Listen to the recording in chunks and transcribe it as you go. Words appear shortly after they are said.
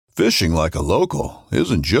Fishing like a local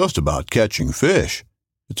isn't just about catching fish.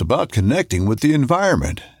 It's about connecting with the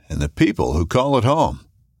environment and the people who call it home.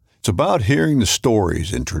 It's about hearing the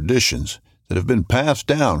stories and traditions that have been passed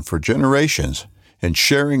down for generations and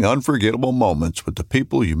sharing unforgettable moments with the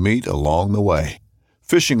people you meet along the way.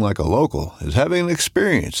 Fishing like a local is having an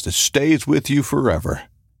experience that stays with you forever.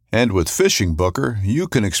 And with Fishing Booker, you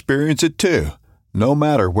can experience it too, no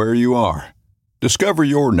matter where you are. Discover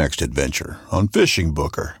your next adventure on Fishing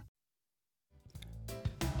Booker.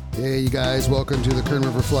 Hey, you guys, welcome to the Kern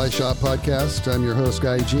River Fly Shop podcast. I'm your host,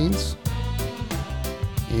 Guy Jeans.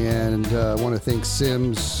 And I want to thank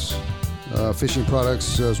Simms Fishing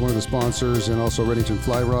Products as one of the sponsors, and also Redington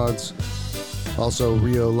Fly Rods, also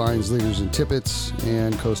Rio Lines, Leaders, and Tippets,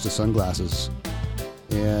 and Costa Sunglasses.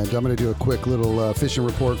 And I'm going to do a quick little fishing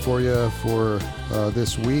report for you for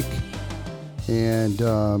this week. And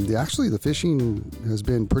the fishing has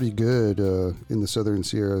been pretty good in the Southern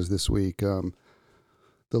Sierras this week.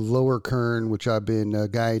 The lower Kern, which I've been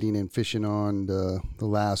guiding and fishing on the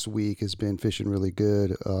last week, has been fishing really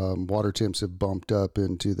good. Water temps have bumped up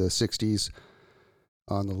into the 60s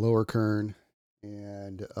on the lower Kern.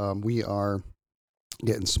 And we are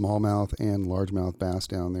getting smallmouth and largemouth bass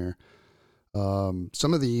down there.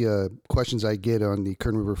 Some of the questions I get on the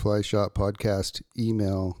Kern River Fly Shop podcast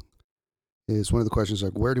email is one of the questions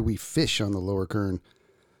like, where do we fish on the lower Kern?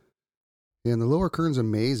 And the lower Kern's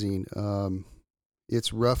amazing.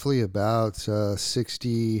 It's roughly about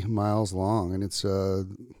 60 miles long, and it's the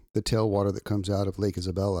tailwater that comes out of Lake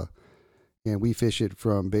Isabella. And we fish it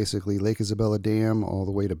from basically Lake Isabella Dam all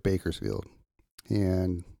the way to Bakersfield.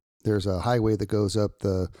 And there's a highway that goes up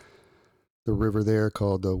the river there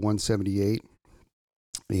called the 178.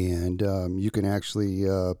 And you can actually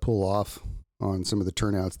pull off on some of the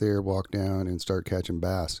turnouts there, walk down and start catching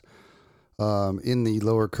bass. In the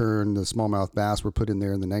lower Kern, the smallmouth bass were put in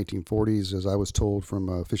there in the 1940s, as I was told from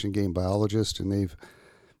a fish and game biologist, and they've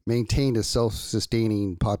maintained a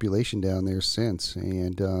self-sustaining population down there since.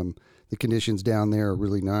 And the conditions down there are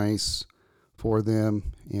really nice for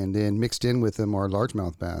them. And then mixed in with them are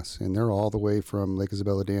largemouth bass, and they're all the way from Lake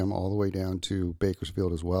Isabella Dam all the way down to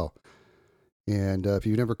Bakersfield as well. And if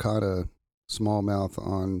you've never caught a smallmouth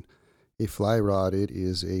on a fly rod, it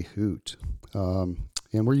is a hoot.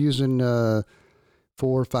 And we're using 4,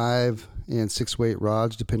 5, and 6 weight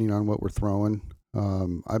rods depending on what we're throwing.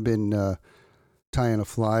 I've been tying a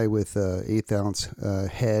fly with an 1/8 ounce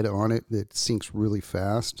head on it that sinks really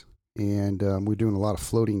fast. And we're doing a lot of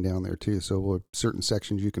floating down there too. So certain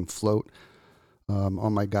sections you can float.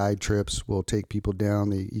 On my guide trips, we'll take people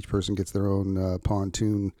down. Each person gets their own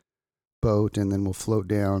pontoon boat, and then we'll float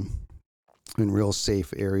down in real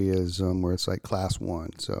safe areas where it's like class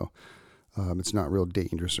 1. So it's not real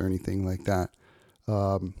dangerous or anything like that.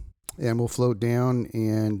 And we'll float down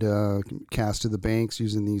and cast to the banks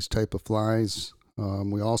using these type of flies.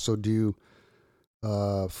 We also do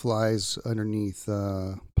flies underneath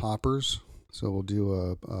poppers. So we'll do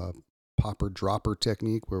a popper dropper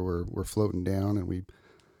technique where we're floating down and we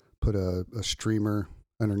put a streamer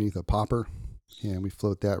underneath a popper, and we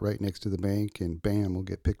float that right next to the bank, and bam, we'll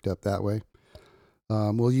get picked up that way.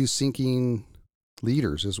 We'll use sinking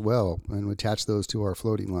leaders as well, and we attach those to our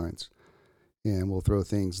floating lines. And we'll throw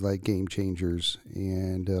things like game changers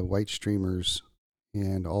and white streamers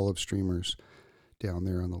and olive streamers down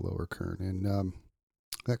there on the lower Kern. And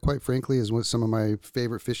that, quite frankly, is what some of my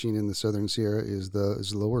favorite fishing in the Southern Sierra is the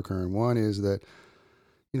lower Kern. One is that,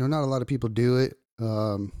 not a lot of people do it.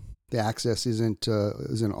 The access isn't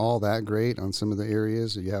all that great on some of the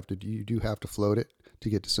areas. You do have to float it to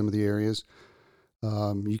get to some of the areas.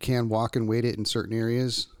 You can walk and wade it in certain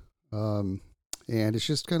areas. And it's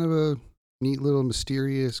just kind of a neat little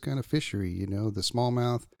mysterious kind of fishery, the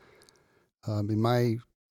smallmouth. In my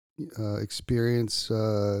experience,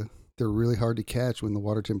 they're really hard to catch when the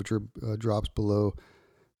water temperature drops below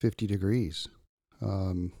 50 degrees.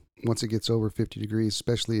 Once it gets over 50 degrees,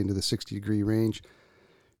 especially into the 60 degree range,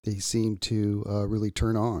 they seem to really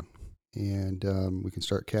turn on, and we can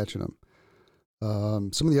start catching them.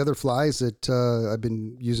 Some of the other flies that I've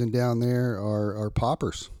been using down there are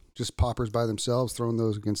poppers, just poppers by themselves, throwing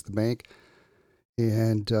those against the bank,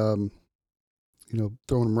 and throwing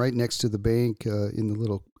them right next to the bank in the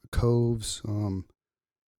little coves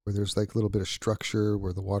where there's like a little bit of structure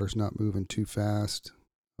where the water's not moving too fast.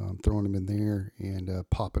 Throwing them in there and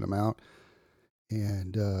popping them out.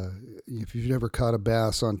 And if you've never caught a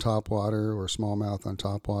bass on topwater or smallmouth on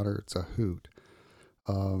topwater, it's a hoot.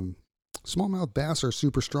 Smallmouth bass are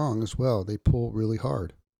super strong as well. They pull really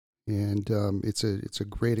hard, and it's a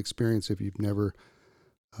great experience if you've never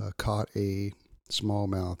caught a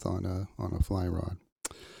smallmouth on a fly rod.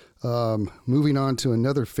 Moving on to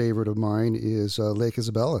another favorite of mine is Lake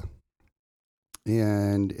Isabella.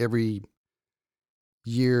 And every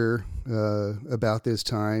year about this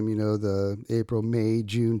time, the April, May,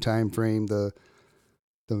 June timeframe,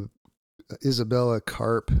 the Isabella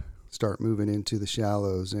carp start moving into the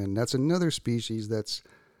shallows. And that's another species that's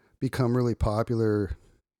become really popular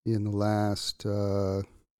in the last,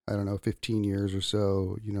 15 years or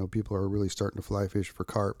so. People are really starting to fly fish for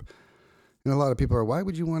carp. And a lot of people are, why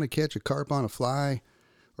would you want to catch a carp on a fly?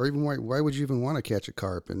 Or even why would you even want to catch a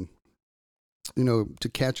carp? And, to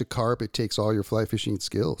catch a carp, it takes all your fly fishing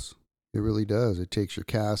skills. It really does. It takes your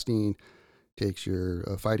casting, takes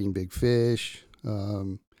your fighting big fish.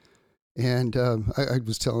 I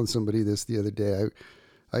was telling somebody this the other day.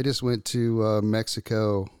 I just went to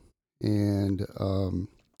Mexico, and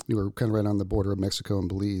we were kind of right on the border of Mexico and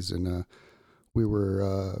Belize, and we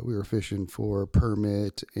were fishing for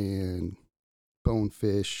permit and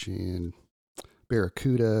bonefish and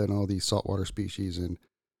barracuda and all these saltwater species. And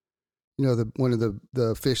one of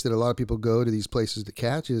the fish that a lot of people go to these places to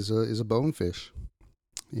catch is a bonefish,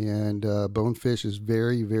 and bonefish is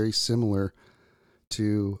very, very similar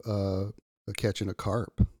to catching a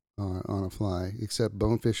carp on a fly, except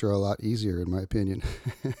bonefish are a lot easier, in my opinion.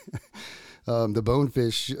 The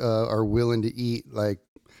bonefish are willing to eat. Like,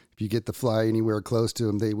 if you get the fly anywhere close to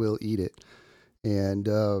them, they will eat it. And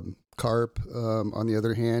carp, on the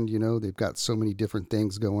other hand, they've got so many different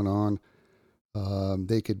things going on.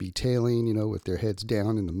 They could be tailing, with their heads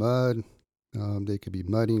down in the mud. They could be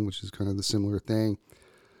mudding, which is kind of the similar thing.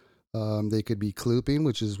 They could be klooping,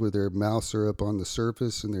 which is where their mouths are up on the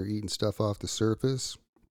surface and they're eating stuff off the surface.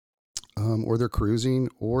 Or they're cruising,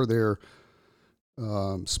 or they're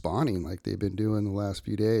spawning like they've been doing the last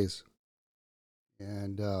few days.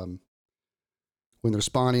 And when they're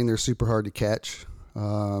spawning, they're super hard to catch.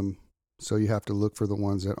 So you have to look for the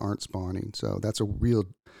ones that aren't spawning. So that's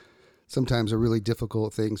sometimes a really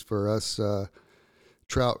difficult things for us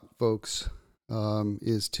trout folks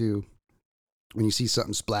is to, when you see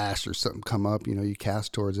something splash or something come up, you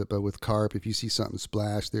cast towards it. But with carp, if you see something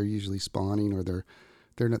splash, they're usually spawning, or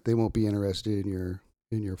they won't be interested in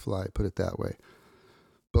your fly, put it that way.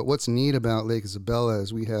 But what's neat about Lake Isabella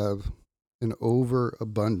is we have an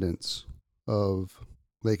overabundance of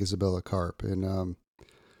Lake Isabella carp. And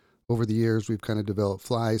over the years, we've kind of developed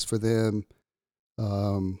flies for them.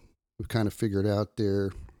 We've kind of figured out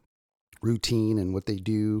their routine and what they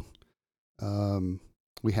do.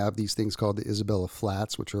 We have these things called the Isabella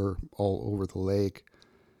Flats, which are all over the lake.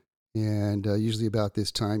 And usually about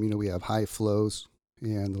this time, we have high flows,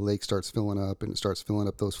 and the lake starts filling up, and it starts filling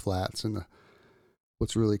up those flats. And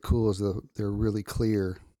what's really cool is they're really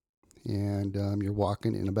clear, and you're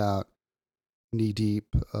walking in about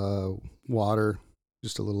knee-deep water,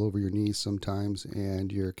 just a little over your knees sometimes,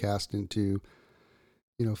 and you're casting into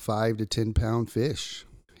 5 to 10 pound fish,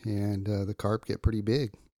 and the carp get pretty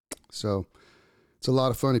big. So it's a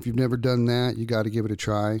lot of fun. If you've never done that, you got to give it a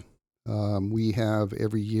try.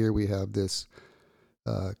 Every year we have this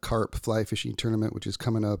carp fly fishing tournament, which is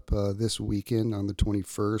coming up this weekend on the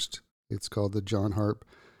 21st. It's called the John Harp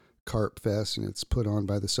Carp Fest, and it's put on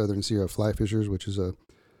by the Southern Sierra Fly Fishers, which is a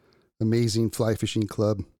amazing fly fishing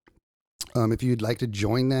club. If you'd like to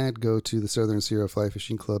join that, go to the Southern Sierra Fly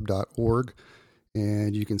Fishing Club.org,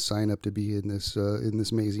 and you can sign up to be in this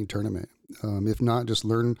amazing tournament. If not, just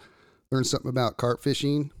learn something about carp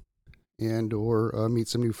fishing, and or meet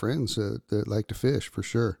some new friends that like to fish, for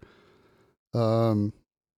sure.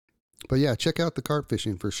 But yeah, check out the carp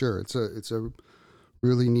fishing for sure. It's a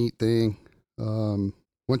really neat thing.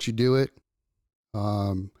 Once you do it,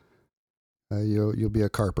 you'll be a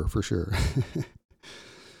carper for sure.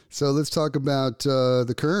 So let's talk about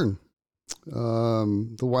the Kern,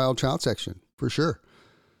 the wild trout section for sure.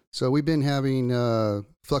 So we've been having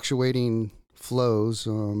fluctuating flows.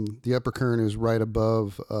 The upper Kern is right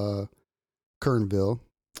above Kernville,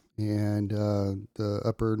 and the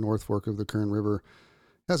upper North Fork of the Kern River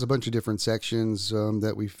has a bunch of different sections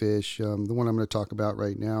that we fish. The one I'm going to talk about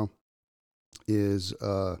right now is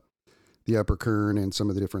the upper Kern and some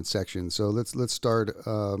of the different sections. So let's start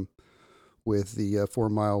with the 4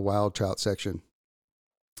 Mile wild trout section.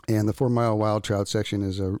 And the 4 Mile wild trout section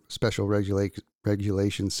is a special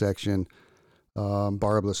regulation section,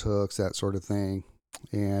 barbless hooks, that sort of thing.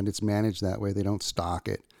 And it's managed that way. They don't stock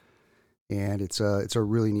it. And it's a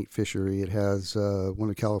really neat fishery. It has one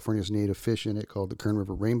of California's native fish in it called the Kern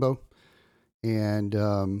River Rainbow. And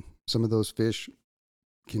some of those fish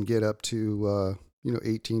can get up to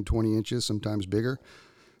 18, 20 inches, sometimes bigger,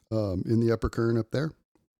 in the upper Kern up there.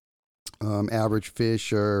 Average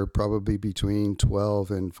fish are probably between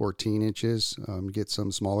 12 and 14 inches. Get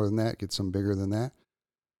some smaller than that, get some bigger than that.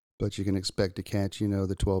 But you can expect to catch, the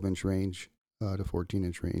 12-inch range to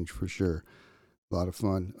 14-inch range for sure. A lot of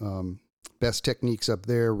fun. Best techniques up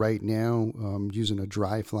there right now, using a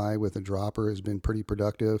dry fly with a dropper has been pretty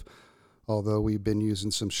productive, although we've been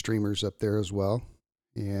using some streamers up there as well,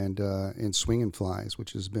 and swinging flies,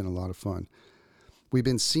 which has been a lot of fun. We've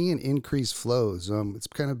been seeing increased flows. It's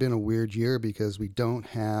kind of been a weird year because we don't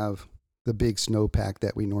have the big snowpack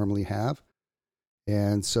that we normally have.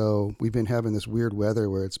 And so we've been having this weird weather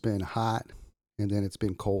where it's been hot and then it's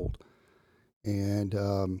been cold.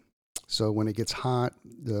 And so when it gets hot,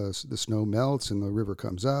 the snow melts and the river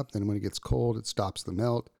comes up. Then when it gets cold, it stops the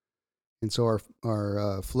melt. And so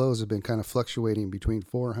our flows have been kind of fluctuating between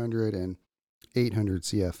 400 and 800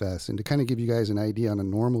 CFS. And to kind of give you guys an idea, on a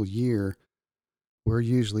normal year, we're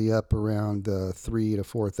usually up around 3,000 to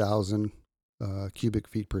 4,000 cubic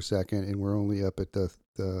feet per second, and we're only up at the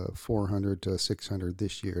 400 to 600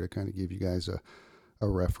 this year, to kind of give you guys a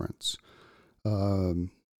reference.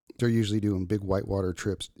 They're usually doing big whitewater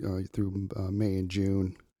trips through May and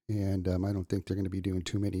June, and I don't think they're going to be doing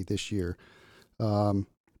too many this year.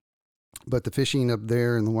 But the fishing up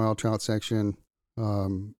there in the wild trout section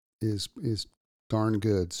is darn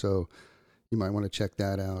good, so you might want to check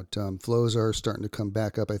that out. Flows are starting to come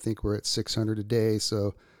back up. I think we're at 600 a day,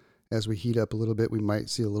 so as we heat up a little bit, we might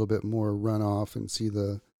see a little bit more runoff and see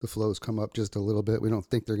the flows come up just a little bit. We don't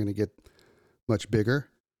think they're going to get much bigger.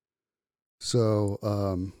 So,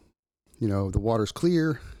 the water's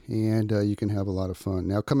clear, and you can have a lot of fun.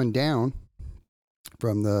 Now, coming down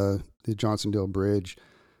from the Johnsondale Bridge,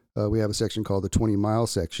 we have a section called the 20-mile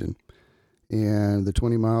section. And the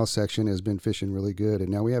 20-mile section has been fishing really good. And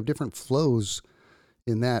now we have different flows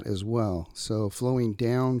in that as well. So flowing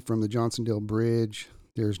down from the Johnsondale Bridge,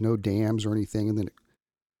 there's no dams or anything. And then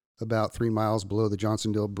about 3 miles below the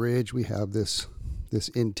Johnsondale Bridge, we have this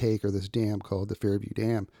intake or this dam called the Fairview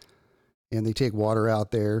Dam. And they take water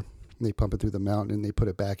out there, and they pump it through the mountain, and they put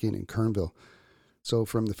it back in Kernville. So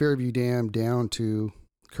from the Fairview Dam down to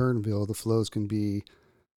Kernville, the flows can be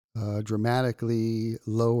dramatically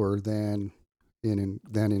lower than in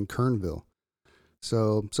Kernville.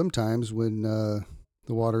 So sometimes when the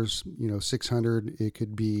water's 600, it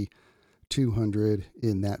could be 200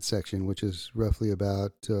 in that section, which is roughly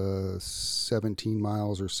about 17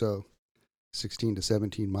 miles or so, 16 to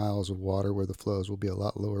 17 miles of water, where the flows will be a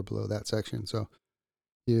lot lower below that section. So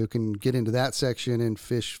you can get into that section and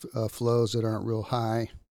fish flows that aren't real high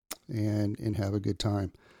and have a good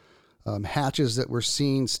time. Hatches that we're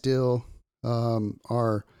seeing still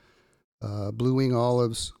are blue wing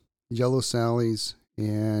olives, yellow sallies,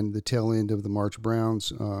 and the tail end of the March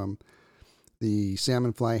browns. The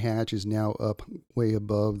salmon fly hatch is now up way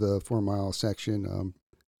above the 4 mile section,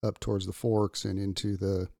 up towards the forks and into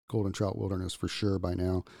the golden trout wilderness for sure by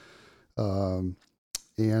now.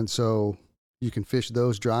 And so you can fish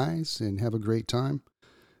those dries and have a great time,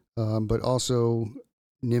 but also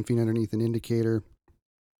nymphing underneath an indicator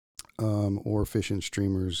or fishing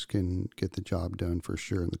streamers can get the job done for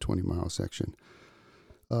sure in the 20-mile section.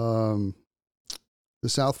 The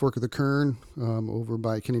South Fork of the Kern over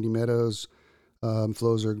by Kennedy Meadows,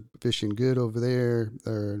 flows are fishing good over there.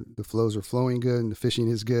 The flows are flowing good and the fishing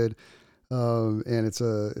is good. And it's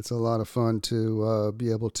a lot of fun to be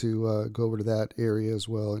able to go over to that area as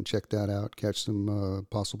well and check that out, catch some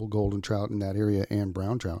possible golden trout in that area and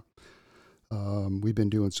brown trout. We've been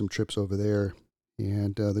doing some trips over there,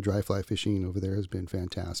 and the dry fly fishing over there has been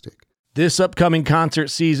fantastic. This upcoming concert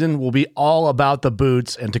season will be all about the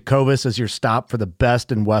boots, and Tecovas is your stop for the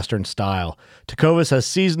best in Western style. Tecovas has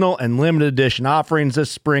seasonal and limited edition offerings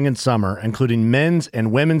this spring and summer, including men's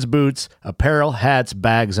and women's boots, apparel, hats,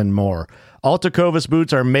 bags, and more. All Tecovas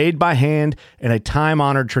boots are made by hand in a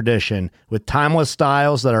time-honored tradition with timeless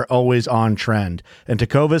styles that are always on trend. And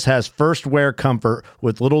Tecovas has first wear comfort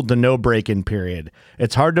with little to no break-in period.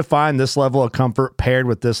 It's hard to find this level of comfort paired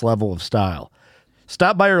with this level of style.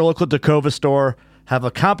 Stop by your local Tecovas store, have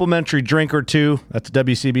a complimentary drink or two, that's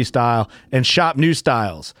WCB style, and shop new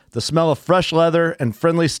styles. The smell of fresh leather and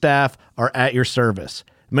friendly staff are at your service.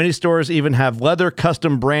 Many stores even have leather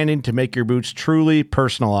custom branding to make your boots truly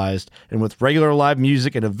personalized. And with regular live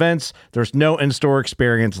music and events, there's no in-store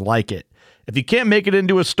experience like it. If you can't make it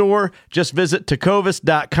into a store, just visit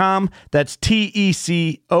tecovas.com. That's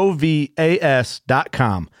TECOVAS.com.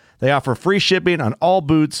 They offer free shipping on all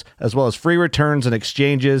boots, as well as free returns and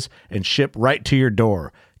exchanges, and ship right to your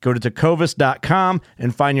door. Go to tecovas.com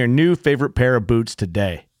and find your new favorite pair of boots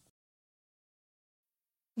today.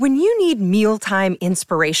 When you need mealtime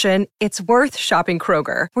inspiration, it's worth shopping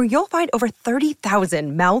Kroger, where you'll find over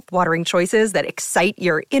 30,000 mouth-watering choices that excite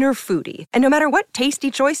your inner foodie. And no matter what tasty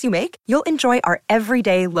choice you make, you'll enjoy our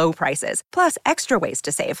everyday low prices, plus extra ways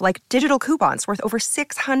to save, like digital coupons worth over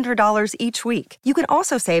 $600 each week. You can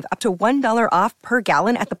also save up to $1 off per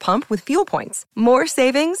gallon at the pump with fuel points. More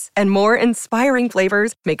savings and more inspiring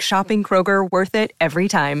flavors make shopping Kroger worth it every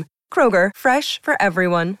time. Kroger, fresh for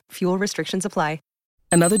everyone. Fuel restrictions apply.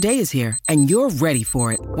 Another day is here, and you're ready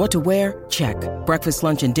for it. What to wear? Check. Breakfast,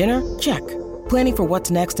 lunch, and dinner? Check. Planning for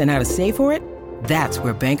what's next and how to save for it? That's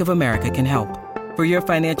where Bank of America can help. For your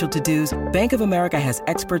financial to-dos, Bank of America has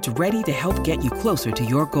experts ready to help get you closer to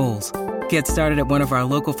your goals. Get started at one of our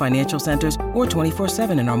local financial centers or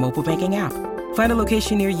 24/7 in our mobile banking app. Find a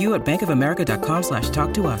location near you at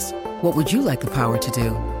bankofamerica.com/talktous. What would you like the power to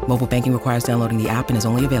do? Mobile banking requires downloading the app and is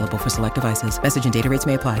only available for select devices. Message and data rates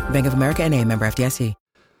may apply. Bank of America N.A., member FDIC.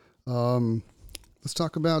 Let's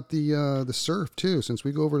talk about the surf too, since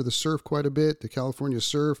we go over to the surf quite a bit, the California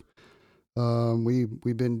surf.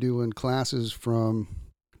 We've been doing classes from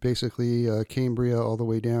basically Cambria all the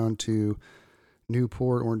way down to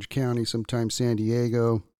Newport, Orange County, sometimes San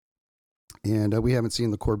Diego, and we haven't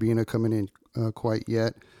seen the Corbina coming in quite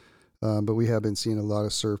yet, but we have been seeing a lot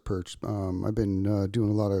of surf perch. I've been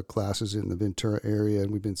doing a lot of classes in the Ventura area,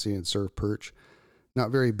 and we've been seeing surf perch. Not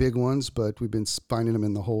very big ones, but we've been finding them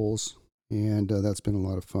in the holes, and that's been a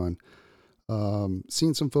lot of fun.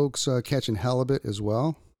 Seen some folks catching halibut as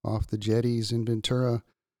well off the jetties in Ventura,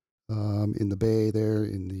 in the bay there,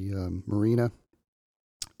 in the marina.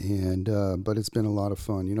 And but it's been a lot of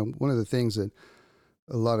fun. You know, one of the things that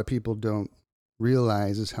a lot of people don't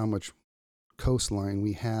realize is how much coastline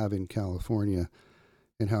we have in California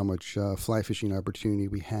and how much fly fishing opportunity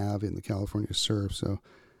we have in the California surf. So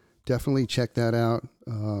definitely check that out.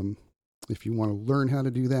 If you want to learn how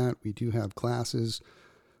to do that, we do have classes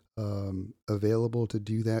available to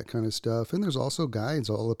do that kind of stuff. And there's also guides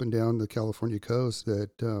all up and down the California coast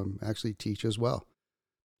that actually teach as well.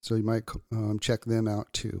 So you might check them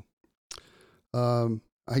out too.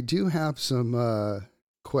 I do have some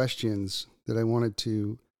questions that I wanted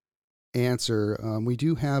to answer. We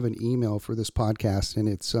do have an email for this podcast, and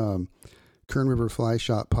it's Kern River Fly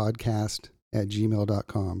Shop Podcast at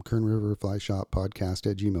gmail.com, Kern River Fly Shop Podcast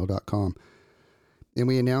at gmail.com. And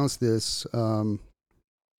we announced this, and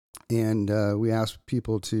we asked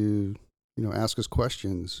people to, ask us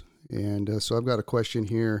questions. And so I've got a question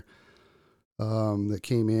here that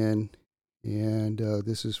came in, and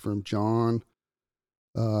this is from John.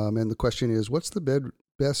 And the question is, what's the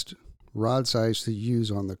best rod size to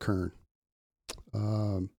use on the Kern?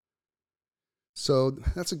 So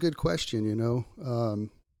that's a good question.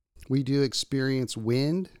 We do experience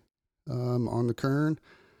wind on the Kern.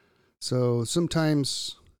 So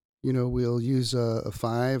sometimes, we'll use a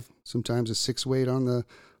 5, sometimes a 6 weight on the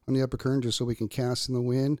upper Kern just so we can cast in the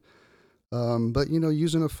wind. But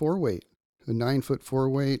using a 4 weight, a 9-foot 4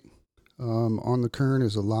 weight on the Kern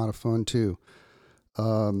is a lot of fun too.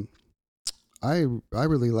 I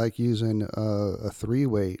really like using a 3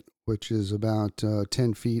 weight, which is about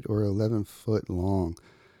 10 feet or 11 foot long.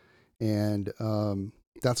 And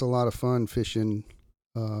that's a lot of fun fishing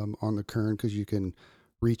on the Kern because you can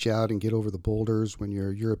reach out and get over the boulders when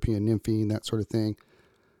you're European nymphing, that sort of thing.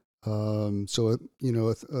 So,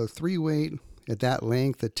 a 3 weight at that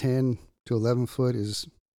length, at 10 to 11 foot is,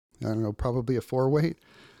 I don't know, probably a 4 weight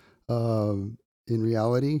in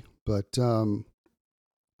reality. But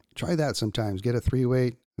try that sometimes. Get a 3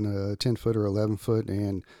 weight and a 10 foot or 11 foot,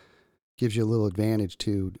 and gives you a little advantage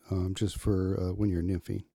too, just for when you're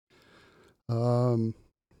nymphing.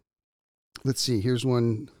 Let's see. Here's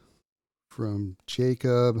one from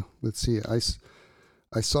Jacob. Let's see. I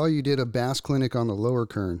saw you did a bass clinic on the lower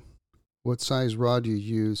Kern. What size rod do you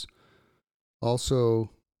use? Also,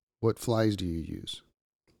 what flies do you use?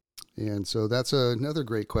 And so that's another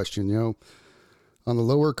great question. On the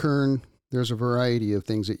lower Kern, there's a variety of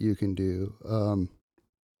things that you can do.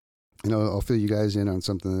 I'll fill you guys in on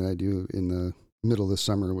something that I do in the middle of the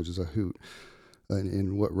summer, which is a hoot,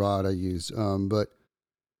 and what rod I use. But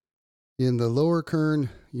in the lower Kern,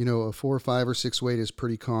 a 4, 5, or 6 weight is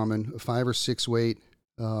pretty common. A 5 or 6 weight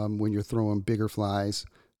when you're throwing bigger flies.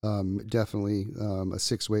 Definitely a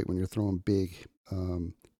 6 weight when you're throwing big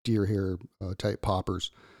deer hair type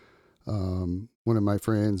poppers. One of my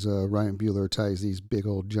friends, Ryan Bueller, ties these big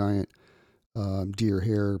old giant deer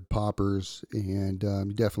hair poppers, and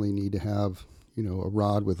you definitely need to have a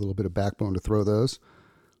rod with a little bit of backbone to throw those.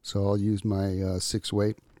 So I'll use my 6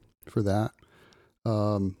 weight for that.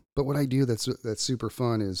 But what I do that's super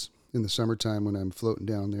fun is in the summertime when I'm floating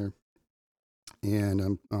down there,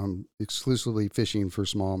 and I'm exclusively fishing for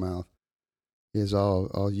smallmouth, is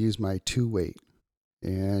I'll use my 2-weight,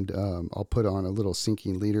 and I'll put on a little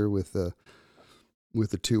sinking leader with the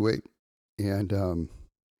 2-weight, and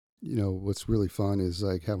what's really fun is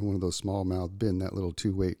like having one of those smallmouth bend that little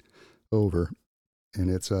 2-weight over, and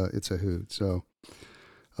it's a hoot. So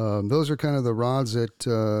those are kind of the rods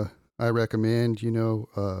that I recommend.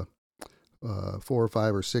 4 or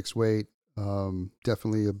 5 or 6 weight.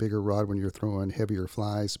 Definitely a bigger rod when you're throwing heavier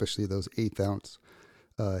flies, especially those 1/8 ounce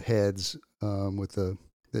heads with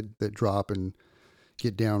that drop and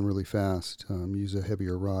get down really fast. Use a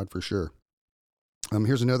heavier rod for sure.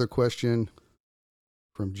 Here's another question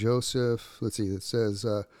from Joseph. Let's see. It says,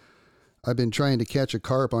 I've been trying to catch a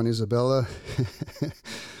carp on Isabella,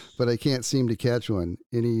 but I can't seem to catch one.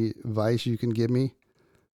 Any advice you can give me?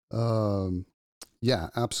 Yeah,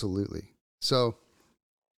 absolutely. So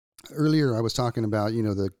earlier I was talking about,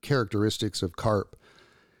 the characteristics of carp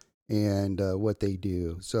and what they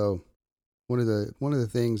do. So one of the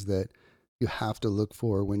things that you have to look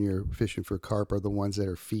for when you're fishing for carp are the ones that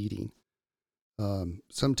are feeding.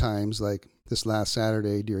 Sometimes, like this last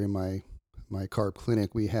Saturday during my carp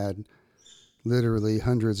clinic, we had literally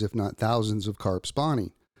hundreds, if not thousands, of carp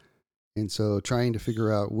spawning. And so trying to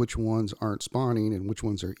figure out which ones aren't spawning and which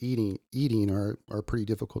ones are eating are pretty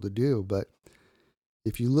difficult to do. But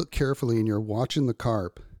if you look carefully and you're watching the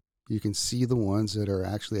carp, you can see the ones that are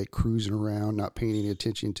actually like cruising around, not paying any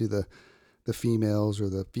attention to the females, or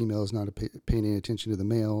the females not paying any attention to the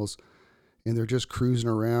males. And they're just cruising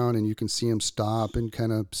around, and you can see them stop and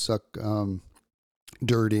kind of suck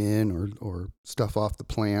dirt in or stuff off the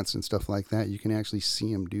plants and stuff like that. You can actually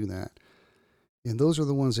see them do that. And those are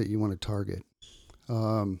the ones that you want to target.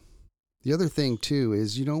 The other thing too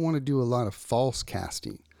is you don't want to do a lot of false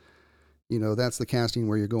casting. That's the casting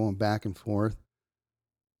where you're going back and forth.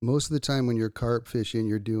 Most of the time when you're carp fishing,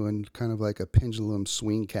 you're doing kind of like a pendulum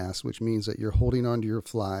swing cast, which means that you're holding onto your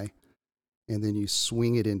fly and then you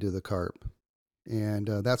swing it into the carp. And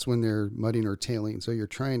that's when they're mudding or tailing. So you're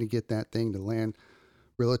trying to get that thing to land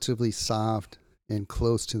relatively soft and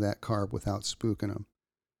close to that carp without spooking them.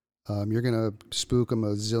 You're going to spook them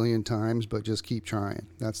a zillion times, but just keep trying.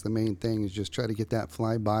 That's the main thing, is just try to get that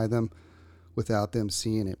fly by them without them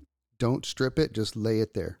seeing it. Don't strip it, just lay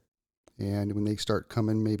it there. And when they start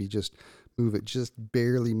coming, maybe just move it, just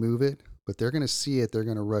barely move it, but they're going to see it. They're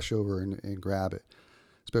going to rush over and grab it,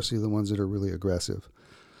 especially the ones that are really aggressive.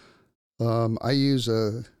 I use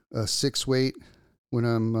a 6-weight when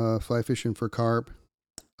I'm fly fishing for carp.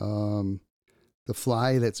 The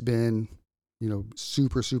fly that's been,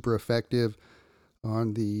 super, super effective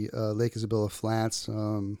on the Lake Isabella Flats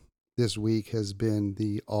this week has been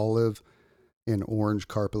the olive and orange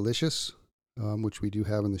Carpalicious, which we do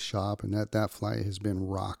have in the shop, and that fly has been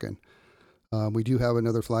rocking. We do have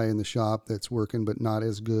another fly in the shop that's working, but not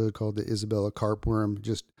as good, called the Isabella Carpworm.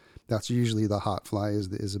 That's usually the hot fly, is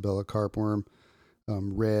the Isabella Carpworm,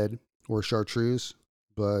 red or chartreuse.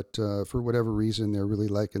 But for whatever reason, they're really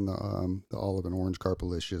liking the olive and orange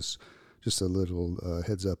Carpalicious. Just a little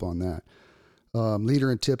heads up on that.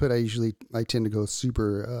 Leader and tippet, I tend to go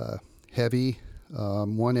super heavy,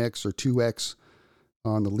 1X or 2X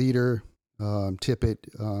on the leader, tippet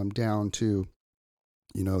down to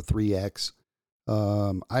 3X.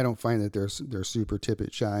 I don't find that they're super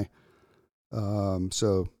tippet shy.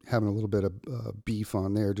 So having a little bit of beef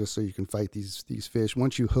on there, just so you can fight these fish.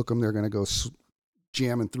 Once you hook them, they're going to go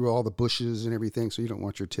jamming through all the bushes and everything. So you don't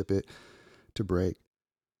want your tippet to break.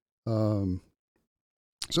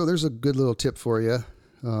 So there's a good little tip for you.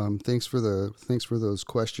 Thanks for those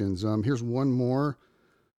questions. Here's one more,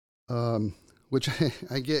 which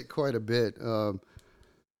I get quite a bit,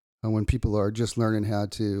 when people are just learning how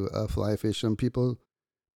to fly fish. Some people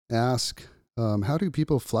ask, how do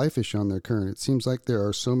people fly fish on their current? It seems like there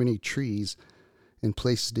are so many trees and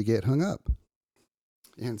places to get hung up.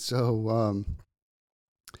 And so,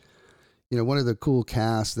 one of the cool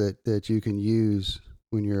casts that you can use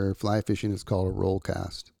when you're fly fishing is called a roll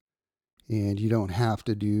cast. And you don't have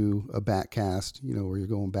to do a back cast, where you're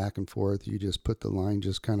going back and forth. You just put the line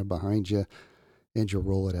just kind of behind you and you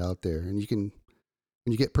roll it out there. And when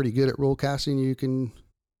you get pretty good at roll casting, you can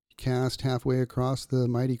cast halfway across the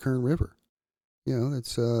mighty Kern River.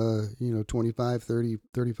 That's, 25, 30,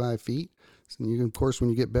 35 feet. And you can, of course, when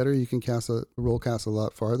you get better, you can roll cast a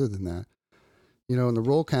lot farther than that. And the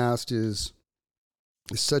roll cast is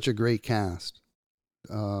such a great cast.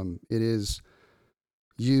 It is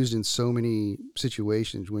used in so many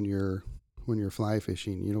situations when you're fly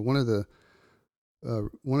fishing. One of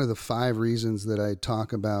the 5 reasons that I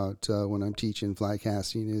talk about when I'm teaching fly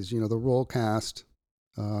casting is, the roll cast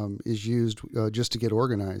is used just to get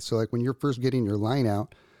organized. So like when you're first getting your line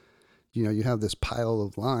out, you have this pile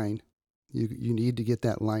of line. You need to get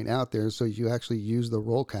that line out there. So you actually use the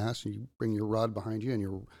roll cast. You bring your rod behind you and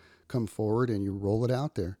you come forward and you roll it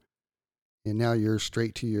out there. And now you're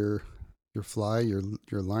straight to your fly, your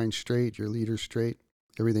line straight, your leader straight,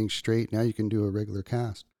 everything's straight. Now you can do a regular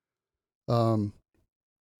cast.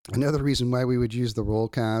 Another reason why we would use the roll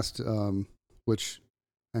cast, which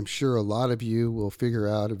I'm sure a lot of you will figure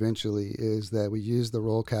out eventually, is that we use the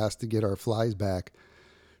roll cast to get our flies back,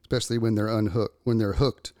 especially when they're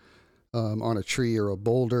hooked on a tree or a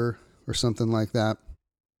boulder or something like that.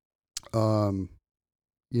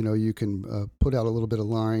 You can put out a little bit of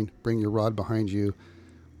line, bring your rod behind you,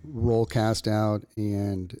 roll cast out,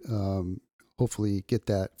 and hopefully get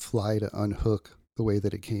that fly to unhook the way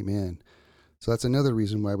that it came in. So that's another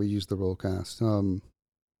reason why we use the roll cast.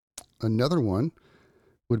 Another one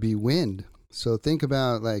would be wind. So think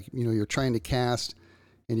about you're trying to cast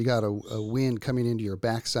and you got a wind coming into your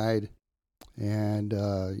backside and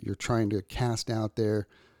you're trying to cast out there.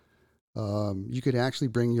 You could actually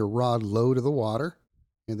bring your rod low to the water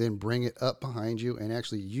and then bring it up behind you and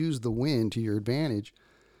actually use the wind to your advantage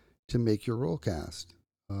to make your roll cast.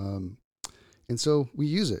 And so we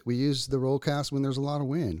use it. We use the roll cast when there's a lot of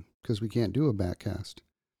wind because we can't do a back cast.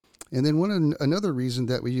 And then another reason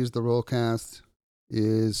that we use the roll cast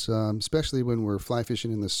is, especially when we're fly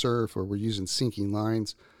fishing in the surf or we're using sinking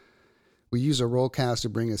lines, we use a roll cast to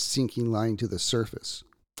bring a sinking line to the surface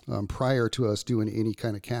prior to us doing any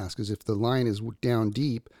kind of cast. Because if the line is down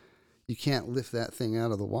deep, you can't lift that thing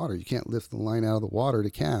out of the water. You can't lift the line out of the water to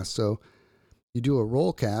cast. So you do a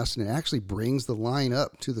roll cast and it actually brings the line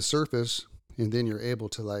up to the surface, and then you're able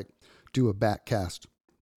to do a back cast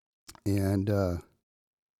and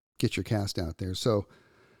get your cast out there. So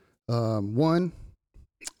one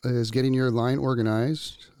is getting your line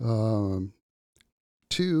organized.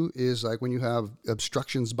 Two is when you have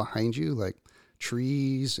obstructions behind you, like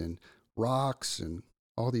trees and rocks and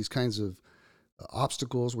all these kinds of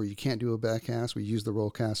obstacles where you can't do a back cast. We use the roll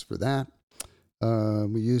cast for that.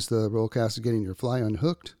 We use the roll cast to getting your fly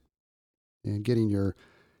unhooked and getting your,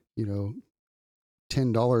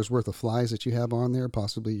 $10 worth of flies that you have on there.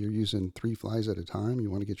 Possibly you're using 3 flies at a time. You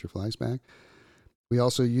want to get your flies back. We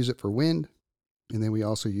also use it for wind, and then we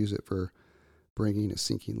also use it for bringing a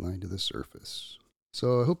sinking line to the surface.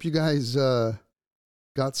 So I hope you guys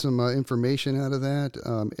got some information out of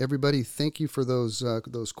that. Everybody, thank you for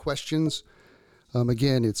those questions.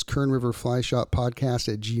 Again, it's Kern River Fly Shop Podcast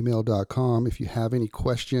at gmail.com. If you have any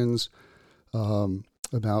questions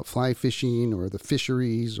about fly fishing or the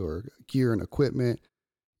fisheries or gear and equipment,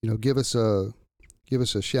 give us a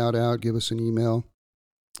shout out, give us an email,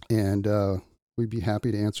 and we'd be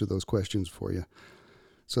happy to answer those questions for you.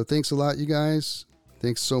 So thanks a lot, you guys.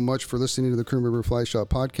 Thanks so much for listening to the Kern River Fly Shop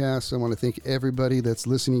Podcast. I want to thank everybody that's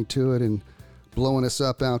listening to it and blowing us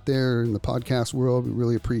up out there in the podcast world. We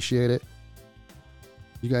really appreciate it.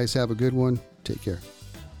 You guys have a good one. Take care.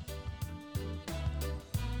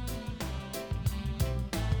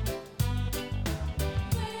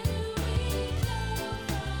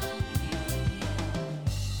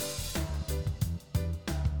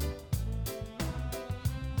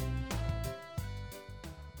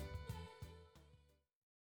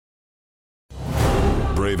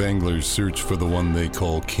 Brave anglers search for the one they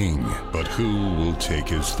call king, but who will take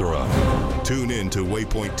his throne? Tune in to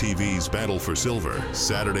Waypoint TV's Battle for Silver,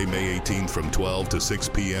 Saturday, May 18th from 12 to 6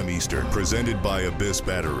 p.m. Eastern, presented by Abyss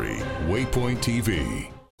Battery. Waypoint TV.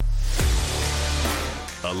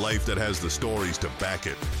 A life that has the stories to back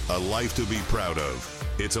it. A life to be proud of.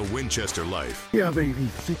 It's a Winchester life. Yeah, baby.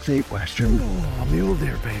 6'8" Western. Oh, mule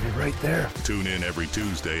deer, baby, right there. Tune in every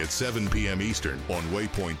Tuesday at 7 p.m. Eastern on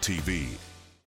Waypoint TV.